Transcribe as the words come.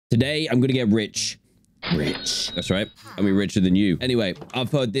Today, I'm gonna get rich. Rich. That's right. I'll be richer than you. Anyway, I've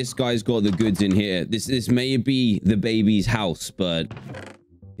heard this guy's got the goods in here. This may be the baby's house, but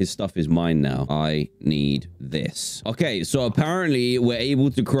his stuff is mine now. I need this. Okay, so apparently we're able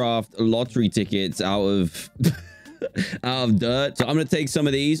to craft lottery tickets out of out of dirt. So I'm gonna take some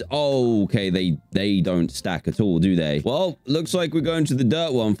of these. Oh, okay, they don't stack at all, do they? Well, looks like we're going to the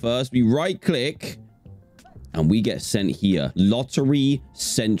dirt one first. We right click and we get sent here. Lottery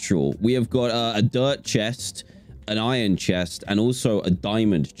Central. We have got a dirt chest, an iron chest, and also a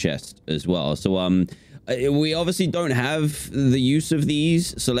diamond chest as well. So we obviously don't have the use of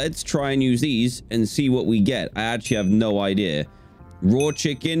these, so let's try and use these and see what we get. I actually have no idea. Raw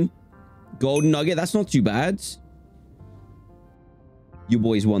chicken, golden nugget, that's not too bad. You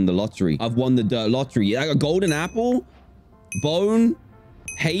boys won the lottery. I've won the dirt lottery. I got a golden apple, bone,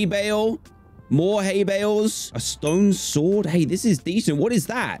 hay bale, more hay bales, a stone sword. Hey, this is decent. What is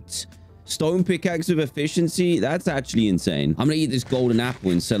that? Stone pickaxe of efficiency. That's actually insane. I'm gonna eat this golden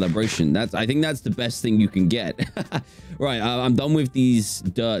apple in celebration. I think that's the best thing you can get. Right, I'm done with these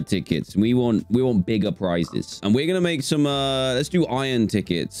dirt tickets. We want bigger prizes, and we're gonna make some let's do iron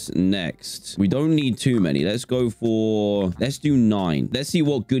tickets next. We don't need too many. Let's do 9. Let's see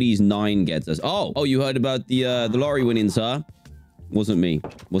what goodies 9 gets us. Oh, you heard about the lottery winnings, huh? Wasn't me.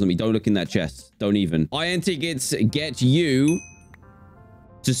 Don't look in that chest. Don't even. Iron tickets get you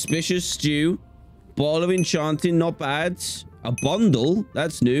suspicious stew, bottle of enchanting, not bad. A bundle,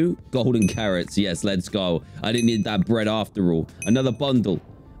 that's new. Golden carrots, yes, let's go. I didn't need that bread after all. Another bundle,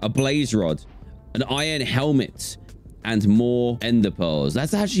 a blaze rod, an iron helmet, and more ender pearls.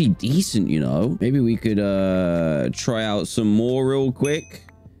 That's actually decent, you know. Maybe we could try out some more real quick.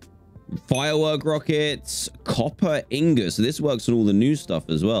 Firework rockets, copper ingots. So this works on all the new stuff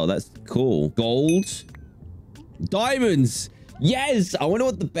as well. That's cool. Gold, diamonds. Yes, I wonder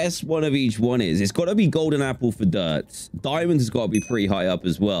what the best one of each one is. It's got to be golden apple for dirt. Diamonds has got to be pretty high up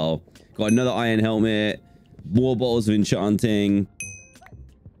as well. Got another iron helmet, more bottles of enchanting.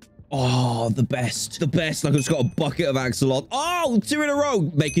 Oh, the best. The best. Like, I've just got a bucket of axolotl. Oh, 2 in a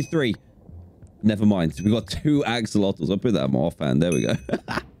row. Make it 3. Never mind. We got 2 axolotls. I'll put that in my offhand. There we go.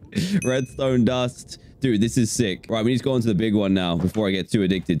 Redstone dust. Dude, this is sick. Right, we need to go on to the big one now before I get too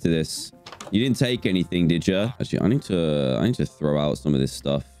addicted to this. You didn't take anything, did you? Actually, I need to throw out some of this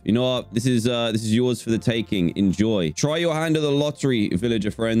stuff. You know what? This is yours for the taking. Enjoy. Try your hand at the lottery,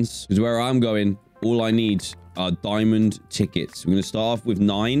 villager friends. Because where I'm going, all I need are diamond tickets. We're gonna start off with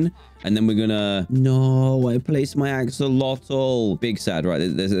 9, and then we're gonna... No, I placed my axolotl. Big sad. Right,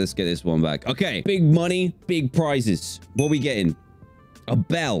 let's get this one back. Okay, big money, big prizes. What are we getting? A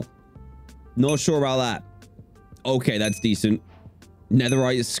bell. Not sure about that. Okay, that's decent.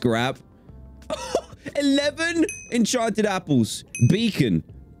 Netherite scrap. 11 enchanted apples. Beacon.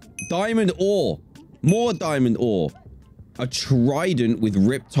 Diamond ore. More diamond ore. A trident with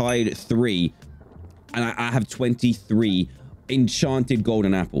Riptide 3. And I have 23 enchanted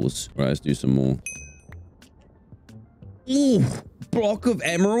golden apples. All right, let's do some more. Ooh, block of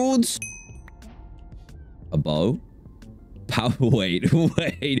emeralds. A bow. Power, wait.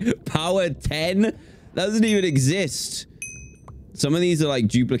 Power 10? That doesn't even exist. Some of these are like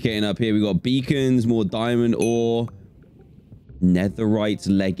duplicating up here. We got beacons, more diamond ore, netherite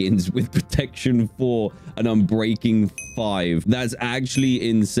leggings with protection 4 and unbreaking 5. That's actually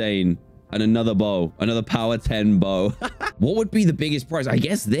insane. And another bow, another power 10 bow. What would be the biggest prize? I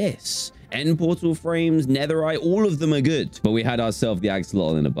guess this. End portal frames, netherite, all of them are good. But we had ourselves the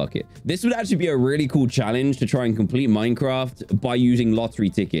axolotl in a bucket. This would actually be a really cool challenge to try and complete Minecraft by using lottery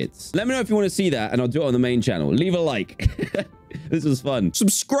tickets. Let me know if you want to see that, and I'll do it on the main channel. Leave a like. This was fun.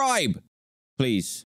 Subscribe, please.